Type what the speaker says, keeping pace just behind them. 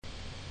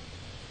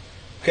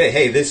Okay,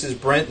 hey, this is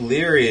Brent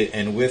Leary,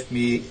 and with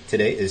me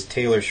today is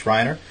Taylor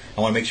Schreiner.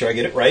 I want to make sure I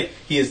get it right.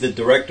 He is the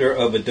Director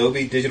of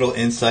Adobe Digital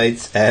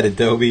Insights at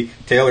Adobe.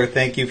 Taylor,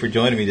 thank you for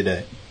joining me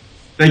today.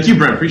 Thank you,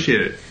 Brent.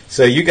 Appreciate it.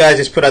 So you guys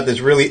just put out this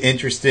really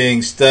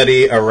interesting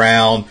study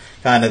around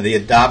kind of the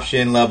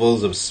adoption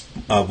levels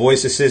of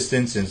voice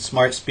assistants and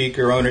smart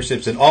speaker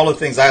ownerships and all the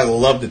things I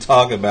love to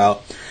talk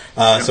about.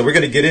 So we're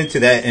going to get into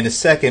that in a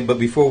second, but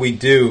before we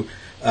do,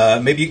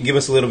 maybe you can give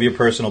us a little of your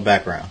personal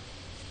background.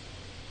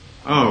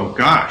 Oh,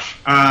 gosh.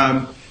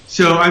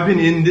 So I've been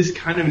in this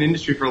kind of an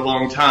industry for a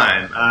long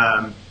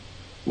time.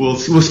 We'll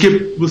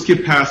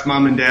skip past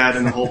mom and dad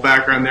and the whole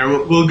background there.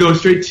 We'll go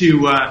straight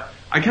to,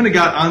 I kind of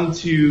got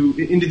into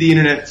the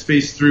internet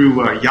space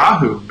through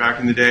Yahoo back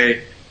in the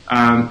day.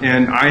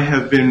 And I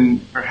had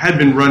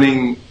been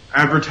running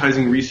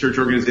advertising research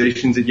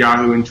organizations at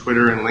Yahoo and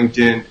Twitter and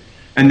LinkedIn.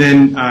 And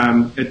then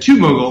at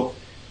TubeMogul,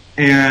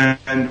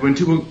 and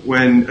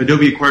when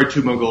Adobe acquired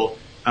TubeMogul,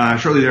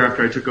 shortly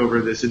thereafter, I took over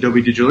this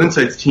Adobe Digital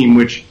Insights team,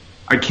 which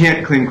I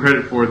can't claim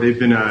credit for. They've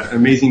been an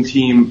amazing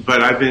team,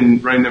 but I've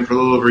been running them for a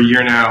little over a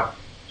year now.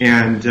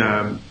 And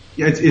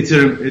we have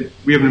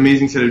an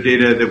amazing set of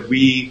data that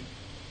we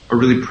are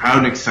really proud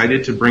and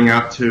excited to bring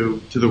out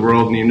to the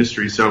world and the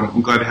industry. So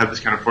I'm glad to have this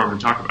kind of forum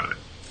to talk about it.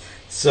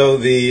 So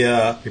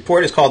the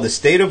report is called The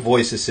State of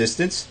Voice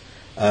Assistants,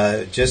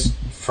 just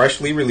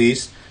freshly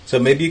released. So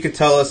maybe you could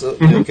tell us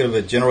kind of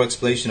a general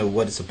explanation of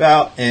what it's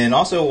about, and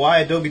also why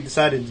Adobe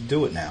decided to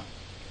do it now.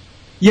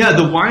 Yeah,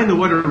 the why and the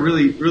what are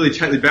really, really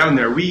tightly bound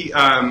there.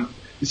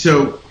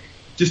 So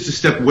just to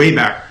step way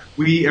back,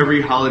 we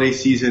every holiday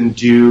season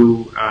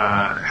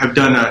have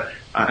done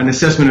an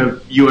assessment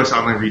of U.S.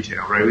 online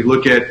retail, right? We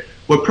look at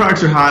what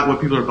products are hot,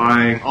 what people are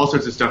buying, all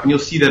sorts of stuff, and you'll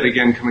see that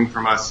again coming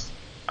from us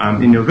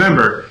in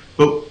November.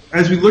 But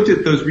as we looked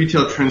at those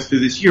retail trends through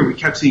this year, we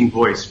kept seeing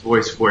voice.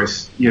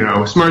 You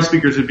know, smart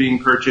speakers are being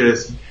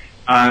purchased.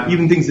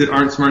 Even things that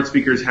aren't smart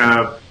speakers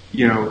have,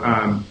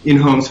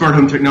 in-home, smart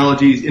home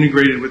technologies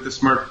integrated with the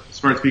smart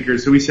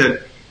speakers. So we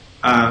said,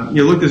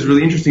 look, this is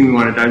really interesting. We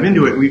want to dive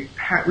into it. We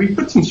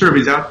put some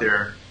surveys out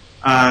there.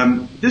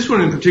 This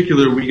one in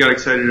particular we got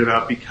excited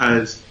about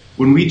because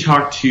when we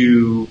talk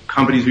to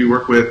companies we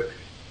work with,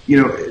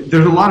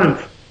 there's a lot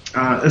of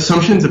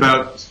assumptions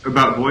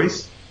about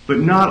voice, but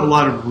not a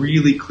lot of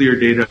really clear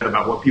data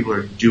about what people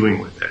are doing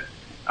with it.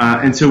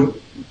 And so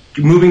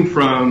moving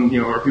from,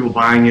 are people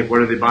buying it,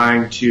 what are they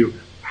buying, to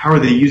how are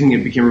they using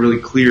it became a really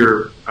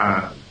clear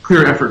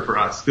effort for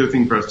us, clear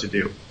thing for us to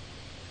do.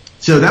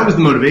 So that was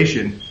the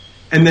motivation.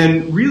 And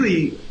then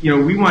really,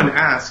 we wanted to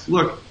ask,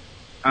 look,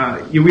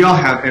 we all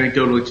have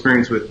anecdotal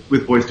experience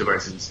with voice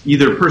devices,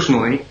 either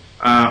personally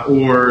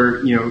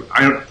or,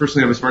 I don't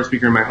personally have a smart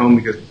speaker in my home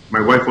because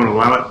my wife won't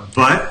allow it,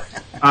 but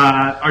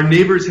our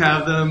neighbors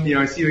have them.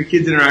 I see the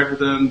kids interact with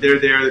them. They're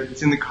there.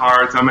 It's in the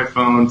car. It's on my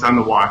phone. It's on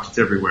the watch. It's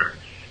everywhere.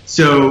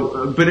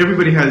 So, but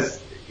everybody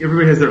has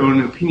their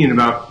own opinion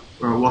about,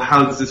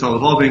 how is this all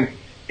evolving?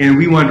 And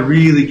we wanted to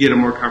really get a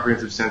more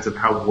comprehensive sense of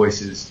how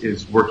voice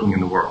is working in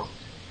the world.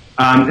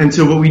 And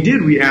so what we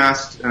did, we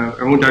asked,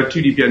 I won't dive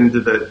too deep yet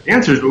into the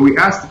answers, but we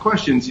asked the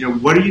questions,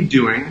 what are you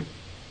doing?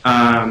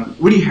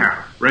 What do you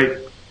have, right?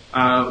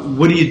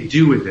 What do you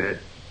do with it?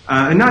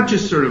 And not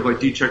just sort of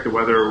like, do you check the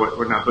weather or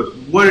whatnot, but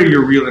what are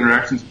your real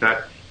interactions with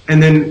that?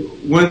 And then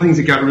one of the things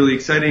that got really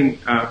exciting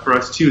for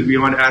us too is we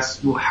wanted to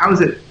ask, well,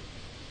 how's it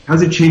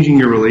changing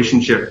your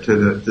relationship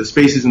to the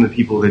spaces and the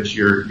people that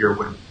you're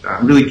with?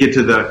 Really get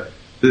to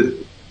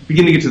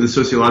begin to get to the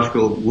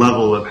sociological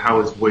level of how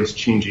is voice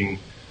changing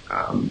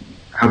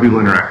how people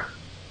interact.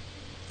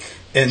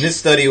 And this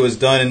study was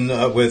done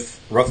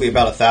with roughly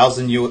about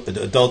 1,000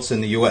 adults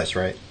in the U.S.,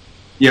 right?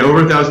 Yeah,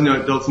 over 1,000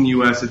 adults in the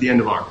U.S. at the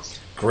end of August.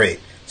 Great.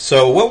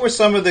 So what were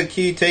some of the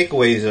key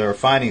takeaways or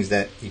findings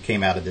that you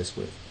came out of this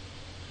with?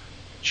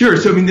 Sure.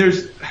 So, I mean,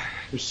 there's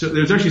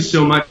actually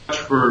so much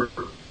for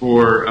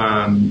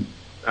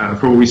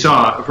what we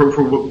saw,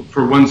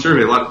 for one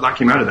survey. A lot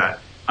came out of that.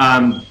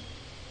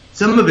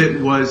 Some of it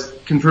was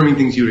confirming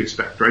things you would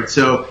expect, right?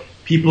 So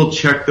people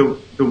check the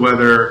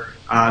weather,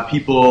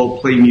 people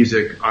play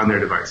music on their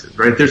devices,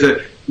 right?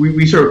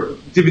 We sort of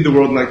divvied the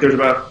world in like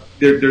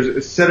there's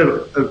a set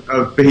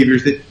of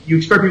behaviors that you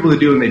expect people to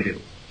do and they do.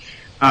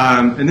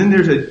 And then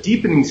there's a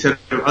deepening set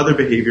of other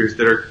behaviors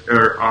that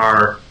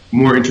are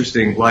more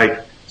interesting,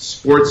 like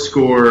sports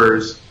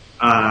scores,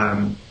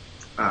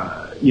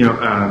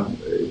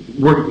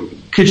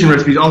 kitchen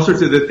recipes, all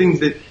sorts of the things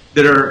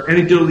that are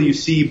anecdotally you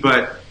see,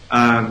 but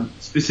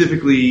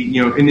specifically,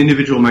 an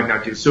individual might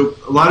not do. So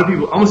a lot of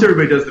people, almost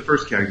everybody does the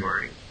first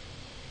category.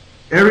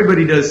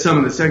 Everybody does some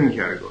of the second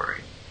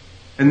category.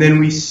 And then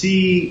we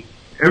see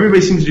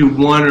everybody seems to do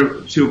one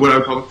or two of what I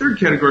would call the third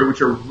category,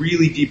 which are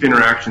really deep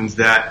interactions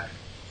that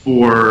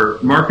for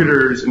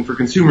marketers and for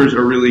consumers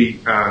are really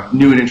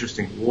new and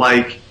interesting.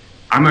 Like,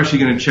 I'm actually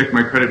going to check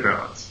my credit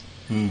balance.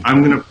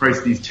 I'm going to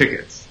price these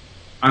tickets.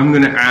 I'm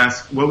going to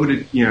ask, what would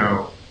it,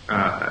 you're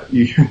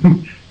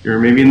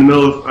maybe in the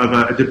middle of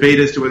a debate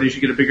as to whether you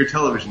should get a bigger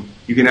television.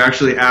 You can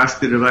actually ask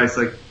the device,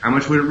 like, how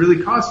much would it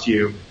really cost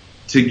you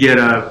to get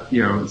a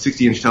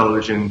 60-inch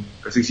television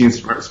or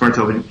 60-inch smart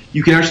television,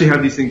 you can actually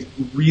have these things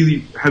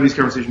have these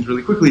conversations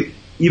really quickly,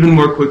 even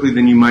more quickly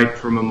than you might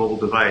from a mobile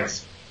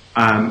device.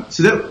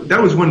 So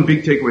that was one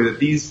big takeaway, that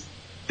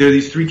there are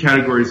these three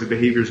categories of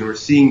behaviors, and we're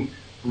seeing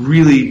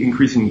really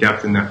increasing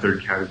depth in that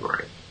third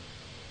category.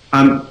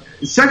 The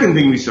second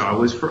thing we saw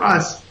was, for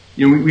us,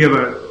 we have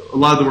a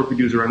lot of the work we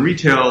do is around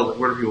retail.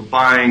 What are people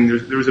buying?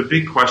 There was a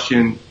big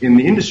question in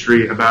the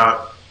industry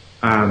about,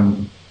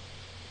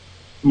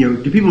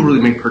 do people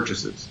really make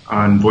purchases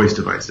on voice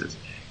devices?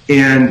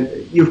 And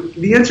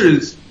the answer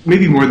is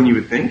maybe more than you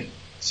would think.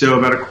 So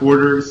about a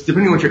quarter,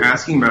 depending on what you're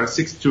asking, about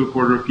 6 to a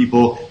quarter of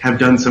people have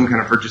done some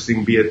kind of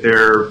purchasing, be it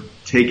their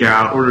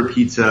takeout, order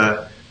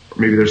pizza, or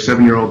maybe their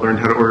 7-year-old learned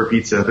how to order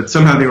pizza, but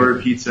somehow they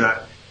ordered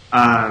pizza.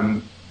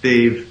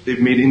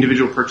 They've made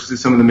individual purchases.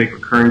 Some of them make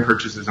recurring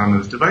purchases on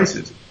those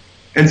devices.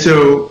 And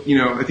so,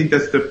 I think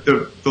that's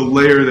the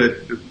layer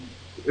that,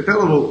 at that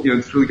level,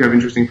 it's really kind of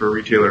interesting for a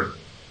retailer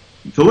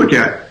to look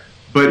at.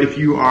 But if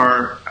you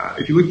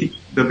look at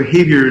the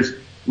behaviors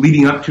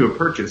leading up to a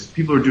purchase,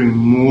 people are doing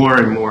more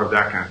and more of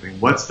that kind of thing.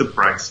 What's the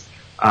price?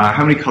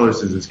 How many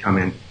colors does this come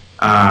in?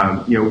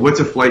 What's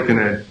a flight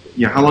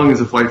how long is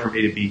a flight from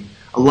A to B?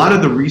 A lot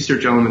of the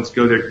research elements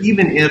go there,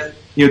 even if, at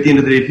the end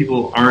of the day,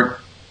 people aren't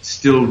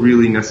still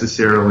really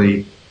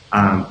necessarily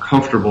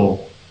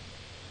comfortable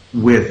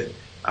with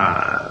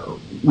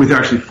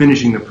actually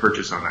finishing the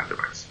purchase on that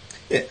device.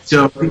 Yeah.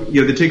 So,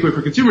 the takeaway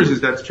for consumers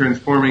is that's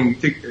transforming,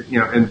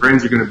 and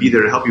brands are going to be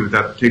there to help you with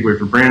that. The takeaway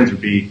for brands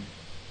would be,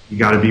 you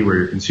got to be where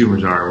your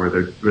consumers are, where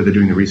they're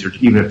doing the research,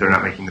 even if they're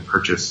not making the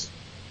purchase.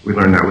 We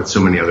learned that with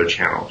so many other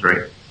channels,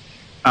 right?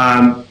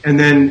 And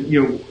then,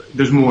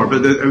 there's more.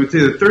 But I would say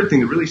the third thing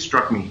that really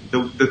struck me,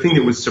 the thing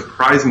that was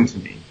surprising to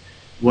me,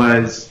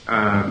 was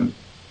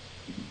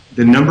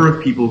the number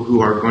of people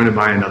who are going to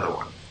buy another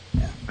one.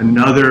 Yeah.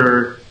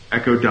 Another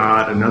Echo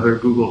Dot, another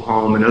Google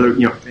Home, another,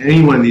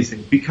 any one of these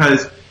things.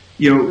 Because,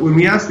 when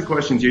we ask the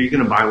questions, are you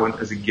going to buy one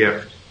as a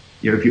gift?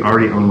 If you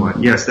already own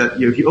one. Yes,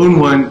 if you own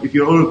one, if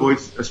you own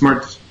a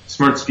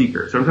smart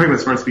speaker. So I'm talking about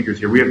smart speakers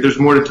here. There's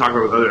more to talk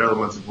about with other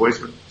elements of voice,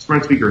 but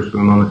smart speakers for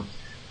the moment.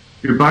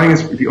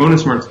 If you own a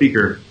smart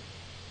speaker,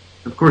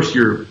 of course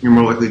you're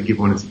more likely to give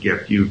one as a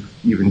gift.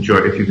 If you've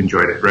enjoyed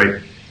it,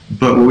 right?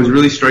 But what was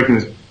really striking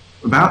is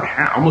about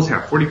almost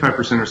half,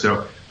 45% or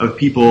so of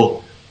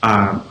people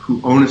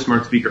who own a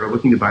smart speaker are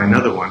looking to buy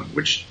another one,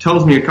 which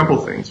tells me a couple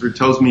things. It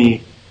tells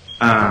me,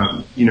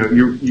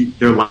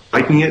 they're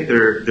liking it,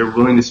 they're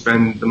willing to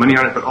spend the money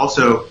on it, but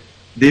also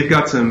they've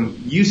got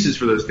some uses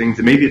for those things,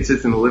 and maybe it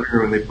sits in the living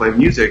room and they play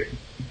music,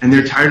 and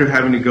they're tired of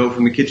having to go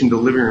from the kitchen to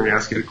the living room and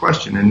ask it a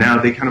question, and now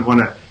they kind of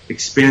want to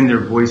expand their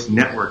voice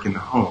network in the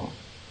home.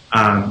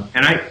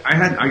 And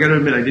I got to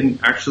admit, I didn't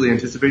actually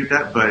anticipate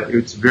that, but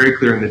it's very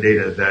clear in the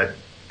data that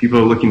people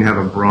are looking to have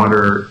a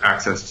broader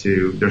access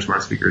to their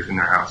smart speakers in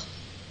their house.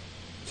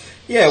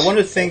 Yeah, one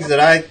of the things that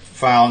I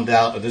found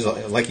out,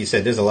 like you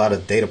said, there's a lot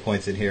of data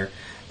points in here.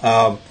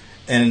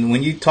 And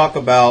when you talk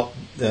about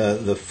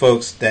the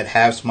folks that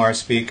have smart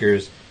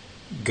speakers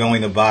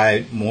going to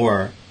buy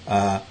more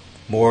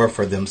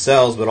for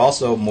themselves, but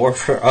also more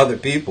for other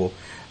people,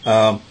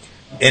 and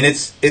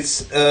it's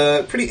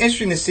pretty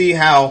interesting to see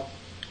how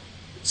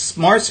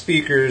smart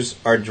speakers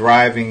are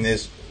driving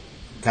this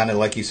kind of,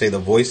 like you say, the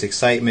voice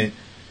excitement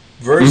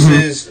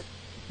versus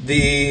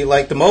the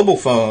mobile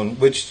phone,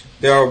 which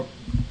there are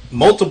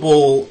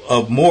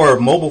more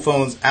mobile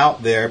phones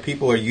out there.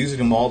 People are using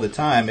them all the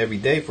time, every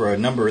day, for a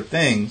number of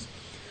things.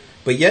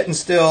 But yet and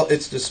still,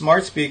 it's the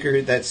smart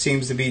speaker that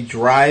seems to be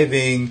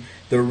driving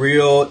the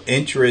real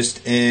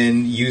interest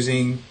in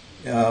using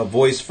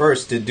voice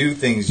first to do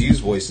things, use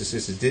voice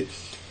assistants. Do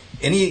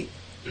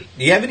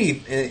you have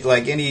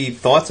any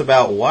thoughts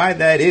about why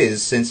that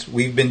is, since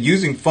we've been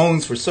using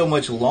phones for so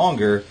much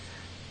longer,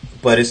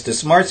 but it's the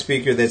smart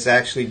speaker that's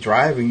actually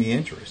driving the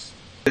interest?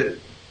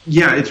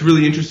 Yeah, it's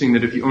really interesting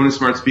that if you own a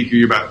smart speaker,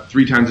 you're about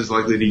 3 times as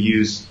likely to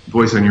use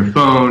voice on your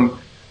phone.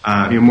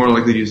 You're more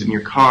likely to use it in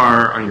your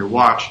car, on your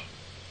watch.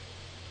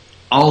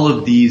 All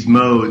of these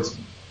modes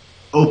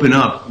open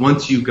up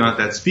once you've got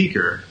that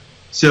speaker.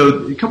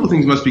 So a couple of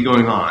things must be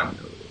going on.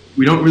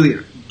 We don't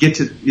really get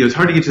to, it's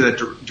hard to get to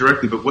that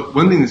directly, but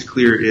one thing that's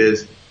clear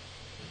is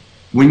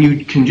when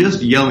you can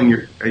just yell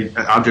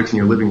at objects in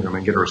your living room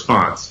and get a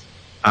response,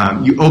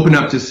 you open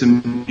up to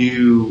some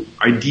new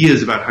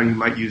ideas about how you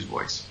might use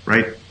voice,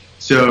 right?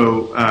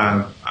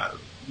 So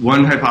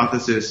one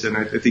hypothesis, and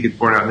I think it's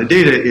borne out in the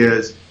data,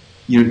 is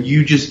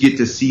you just get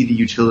to see the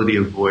utility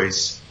of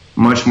voice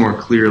much more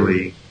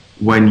clearly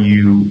when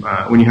you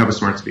have a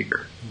smart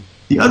speaker.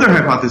 The other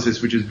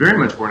hypothesis, which is very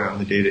much borne out in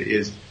the data,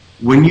 is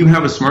when you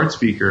have a smart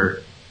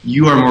speaker,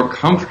 you are more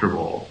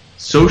comfortable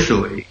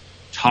socially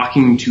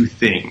talking to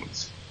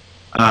things.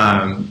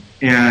 And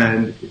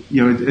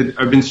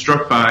I've been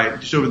struck by,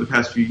 just over the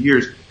past few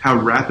years, how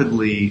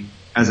rapidly,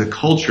 as a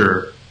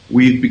culture,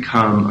 we've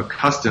become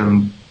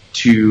accustomed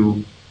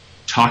to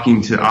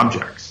talking to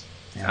objects.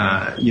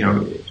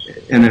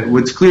 And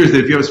what's clear is that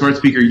if you have a smart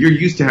speaker, you're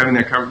used to having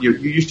that you're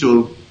used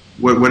to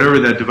whatever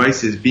that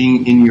device is,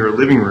 being in your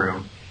living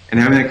room and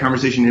having that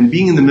conversation and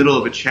being in the middle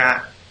of a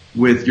chat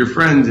with your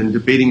friends and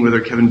debating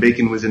whether Kevin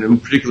Bacon was in a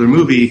particular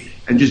movie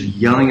and just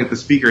yelling at the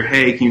speaker,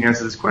 hey, can you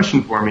answer this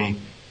question for me?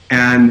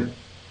 And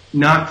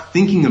not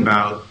thinking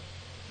about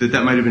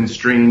that might have been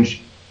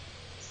strange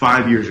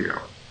 5 years ago,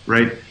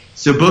 right?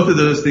 So both of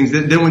those things,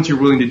 then once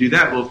you're willing to do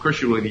that, well, of course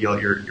you're willing to yell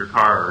at your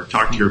car or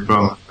talk to your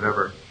phone,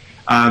 whatever.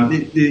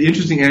 The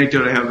interesting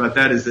anecdote I have about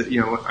that is that,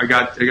 I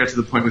got to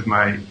the point with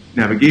my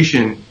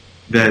navigation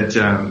that,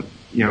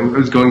 I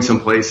was going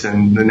someplace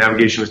and the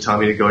navigation was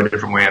telling me to go a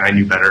different way and I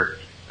knew better.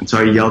 And so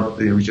I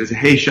yelled, I said,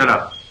 hey, shut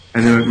up.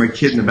 And then my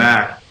kid in the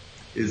back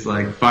is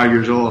like 5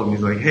 years old and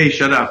he's like, hey,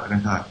 shut up. And I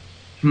thought,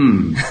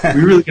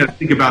 we really got to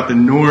think about the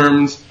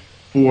norms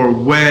for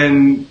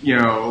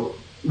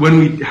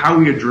how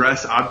we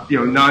address,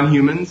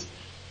 non-humans,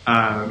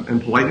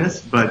 and politeness.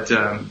 But,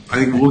 I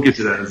think we'll get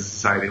to that as a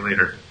society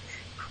later.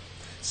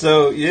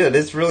 So, yeah,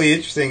 that's really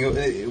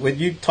interesting. When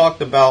you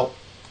talked about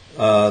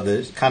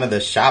the kind of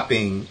the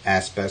shopping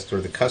aspect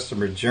or the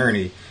customer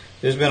journey,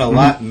 there's been a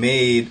lot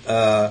made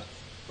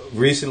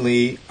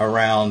recently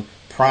around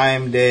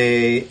Prime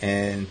Day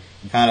and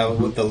kind of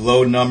with the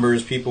low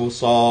numbers people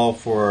saw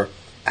for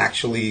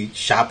actually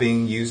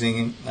shopping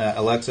using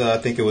Alexa. I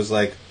think it was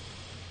like,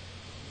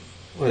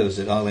 what was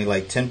it? Only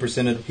like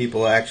 10% of the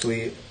people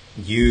actually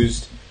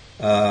used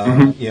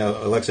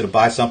Alexa to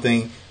buy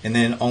something, and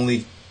then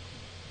only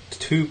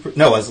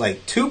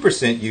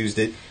 2% used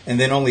it, and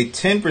then only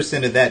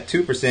 10% of that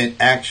 2%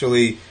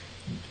 actually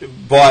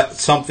bought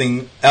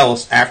something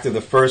else after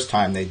the first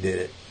time they did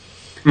it.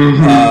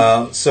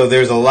 So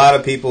there's a lot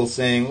of people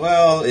saying,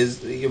 well,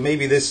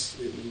 maybe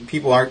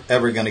people aren't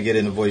ever going to get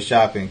into voice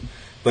shopping,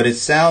 but it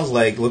sounds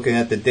like, looking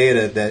at the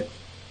data, that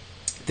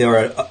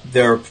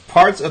there are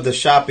parts of the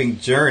shopping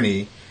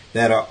journey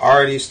that are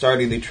already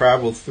starting to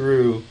travel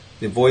through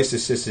the voice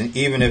assistant,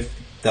 even if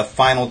the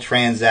final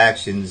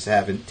transactions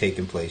haven't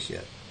taken place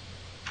yet.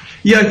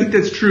 Yeah, I think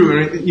that's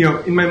true. And,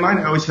 in my mind,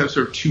 I always have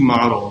sort of two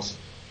models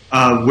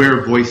of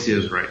where voice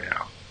is right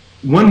now.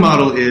 One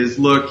model is,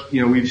 look,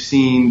 we've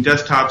seen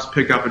desktops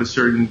pick up at a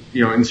certain,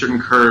 in certain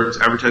curves,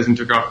 advertising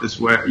took off this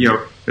way,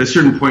 at a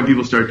certain point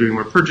people started doing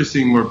more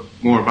purchasing,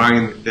 more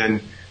buying,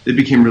 then it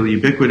became really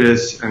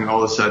ubiquitous, and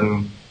all of a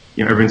sudden,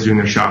 everyone's doing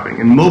their shopping.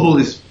 And mobile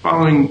is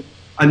following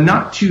a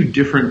not too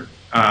distant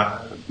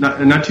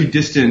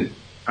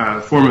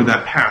form of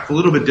that path, a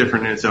little bit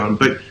different in its own.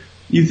 But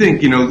you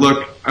think,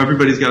 look,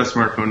 everybody's got a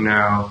smartphone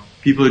now.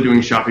 People are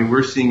doing shopping.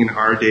 We're seeing in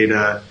our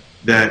data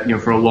that,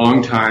 for a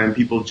long time,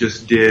 people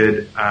just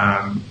did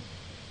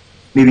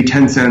maybe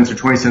 10 cents or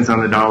 20 cents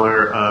on the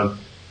dollar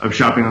of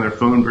shopping on their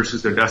phone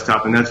versus their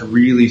desktop. And that's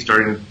really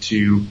starting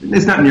to,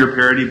 it's not near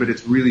parity, but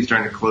it's really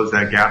starting to close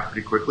that gap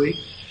pretty quickly.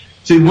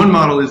 So one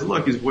model is,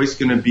 look, is voice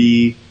going to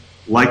be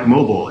like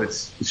mobile?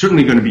 It's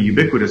certainly going to be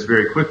ubiquitous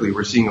very quickly.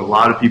 We're seeing a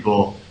lot of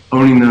people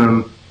owning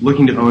them,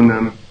 looking to own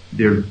them.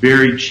 They're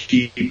very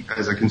cheap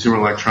as a consumer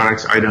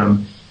electronics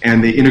item,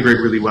 and they integrate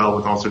really well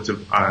with all sorts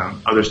of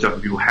other stuff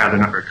that people have.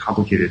 They're not very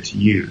complicated to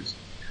use.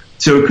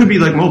 So it could be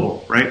like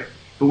mobile, right?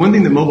 But one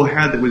thing that mobile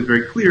had that was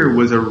very clear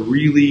was a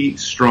really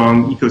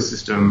strong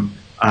ecosystem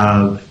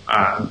of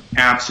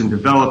apps and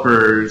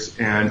developers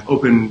and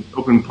open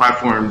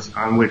platforms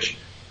on which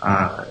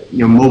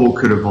mobile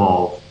could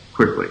evolve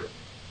quickly.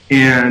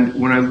 And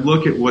when I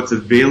look at what's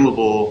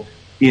available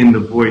in the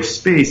voice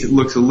space, it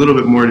looks a little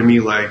bit more to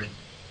me like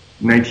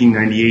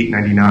 1998,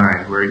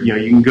 99, where,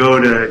 you can go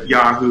to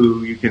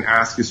Yahoo, you can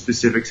ask a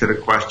specific set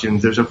of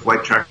questions. There's a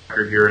flight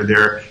tracker here or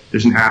there.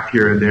 There's an app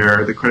here or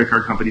there. The credit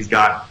card company's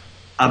got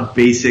a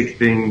basic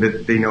thing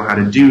that they know how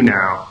to do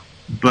now.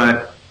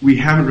 But we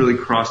haven't really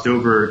crossed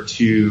over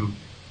to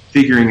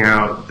figuring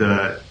out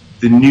the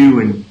new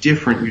and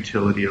different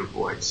utility of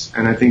voice.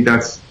 And I think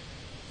that's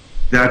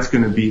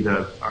going to be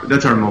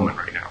that's our moment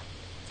right now,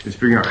 is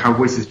figuring out how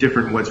voice is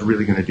different and what's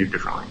really going to do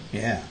differently.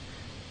 Yeah.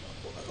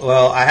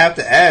 Well, I have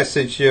to ask,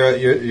 since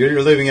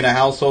you're living in a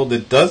household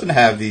that doesn't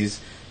have these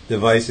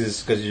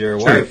devices because you're a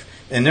wife,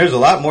 and there's a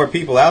lot more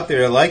people out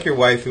there like your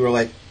wife who are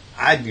like,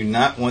 I do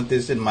not want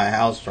this in my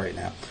house right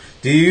now.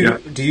 Do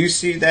you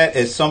see that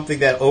as something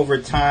that over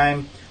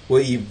time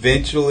will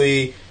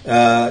eventually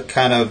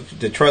kind of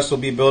the trust will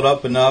be built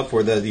up enough,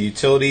 or the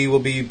utility will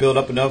be built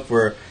up enough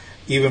where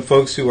even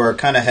folks who are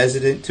kind of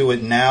hesitant to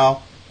it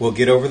now will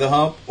get over the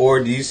hump?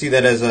 Or do you see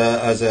that as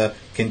a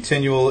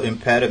continual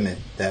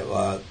impediment that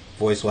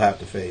voice will have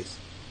to face?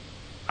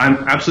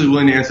 I'm absolutely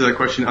willing to answer that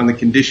question on the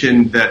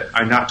condition that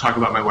I not talk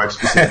about my wife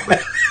specifically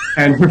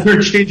and her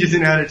changes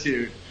in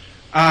attitude.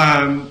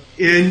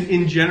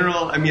 In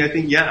general, I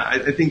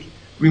think,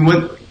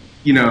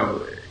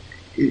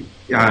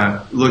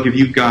 look, if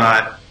you've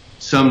got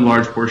some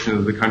large portion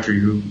of the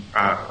country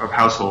of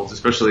households,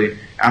 especially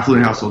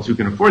affluent households who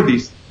can afford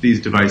these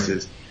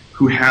devices,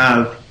 who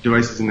have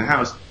devices in the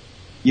house,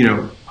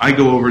 I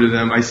go over to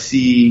them, I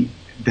see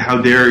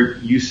how their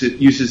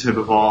uses have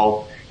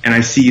evolved, and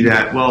I see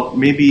that, well,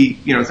 maybe,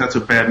 it's not so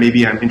bad.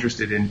 Maybe I'm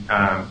interested in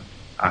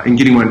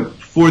getting one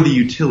for the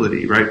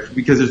utility, right?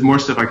 Because there's more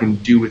stuff I can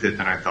do with it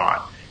than I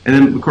thought. And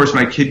then, of course,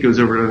 my kid goes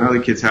over to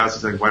another kid's house.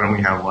 He's like, why don't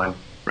we have one?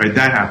 Right?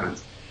 That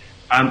happens.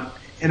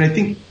 And I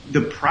think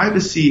the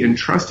privacy and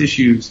trust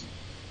issues,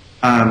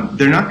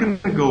 they're not going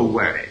to go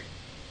away.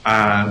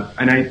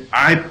 And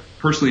I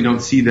personally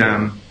don't see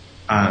them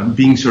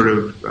being sort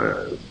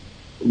of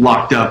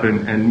locked up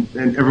and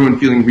everyone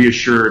feeling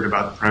reassured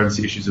about the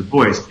privacy issues of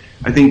voice.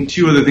 I think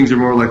two other things are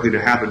more likely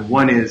to happen.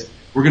 One is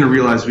we're going to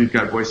realize we've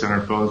got voice on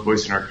our phones,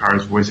 voice in our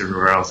cars, voice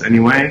everywhere else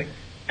anyway,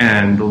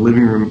 and the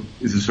living room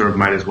is a sort of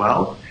might as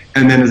well.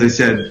 And then, as I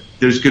said,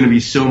 there's going to be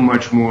so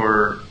much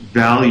more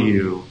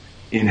value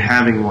in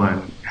having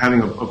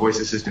a voice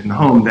assistant in the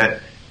home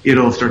that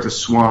it'll start to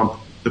swamp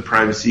the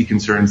privacy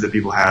concerns that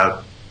people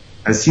have,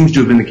 as seems to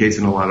have been the case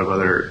in a lot of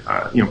other,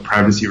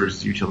 privacy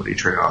versus utility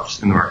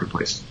trade-offs in the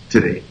marketplace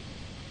today.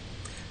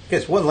 I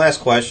guess one last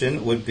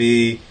question would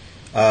be,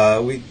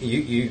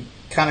 you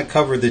kind of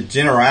covered the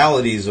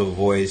generalities of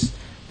voice,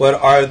 but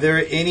are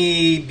there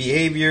any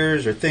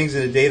behaviors or things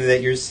in the data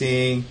that you're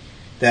seeing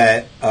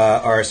that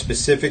are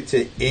specific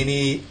to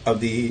any of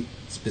the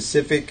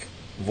specific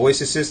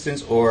voice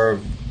assistants or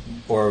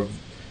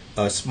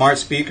smart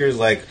speakers?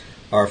 Like,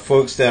 are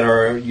folks that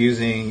are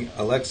using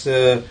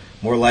Alexa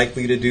more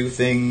likely to do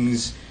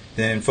things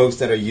than folks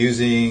that are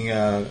using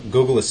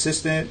Google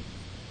Assistant?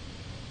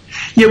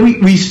 Yeah,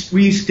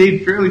 we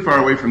stayed fairly far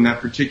away from that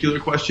particular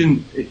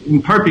question,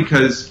 in part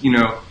because,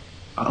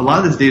 a lot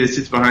of this data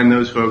sits behind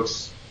those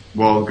folks'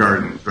 walled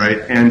gardens, right?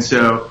 And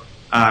so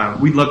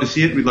we'd love to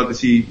see it. We'd love to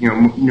see,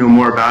 know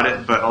more about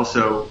it, but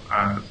also,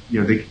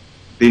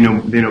 they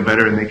know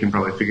better and they can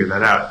probably figure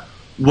that out.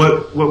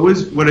 What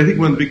I think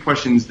one of the big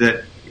questions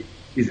that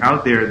is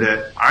out there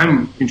that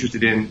I'm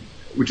interested in,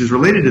 which is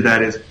related to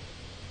that, is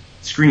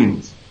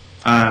screens.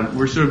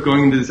 We're sort of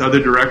going into this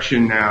other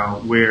direction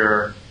now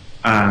where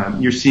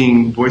you're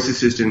seeing voice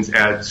assistants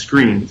add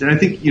screens. And I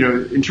think,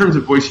 in terms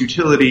of voice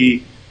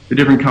utility, the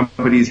different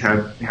companies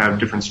have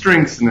different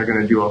strengths and they're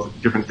going to do all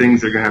different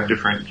things. They're going to have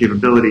different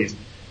capabilities.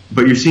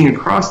 But you're seeing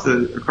across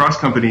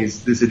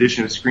companies this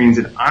addition of screens,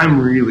 and I'm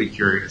really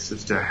curious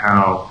as to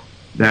how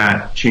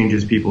that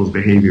changes people's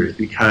behaviors,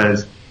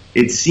 because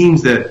it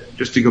seems that,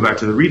 just to go back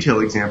to the retail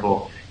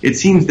example, it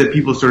seems that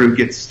people sort of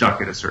get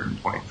stuck at a certain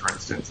point, for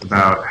instance,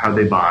 about how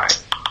they buy,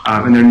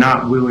 and they're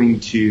not willing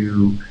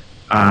to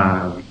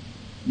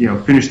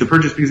finish the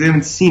purchase because they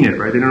haven't seen it,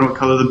 right? They don't know what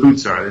color the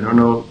boots are. They don't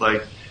know,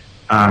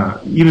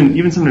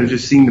 even sometimes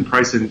just seeing the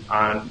price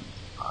on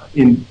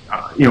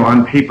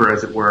paper,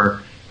 as it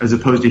were, as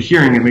opposed to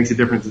hearing it, makes a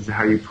difference as to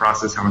how you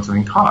process how much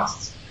something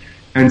costs.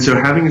 And so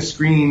having a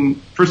screen,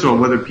 first of all,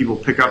 whether people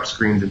pick up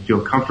screens and feel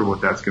comfortable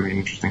with that's going to be an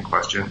interesting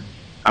question.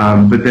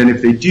 But then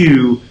if they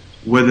do,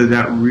 whether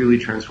that really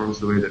transforms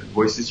the way that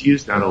voice is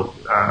used,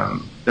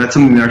 that's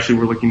something that actually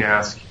we're looking to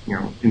ask,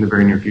 in the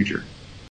very near future.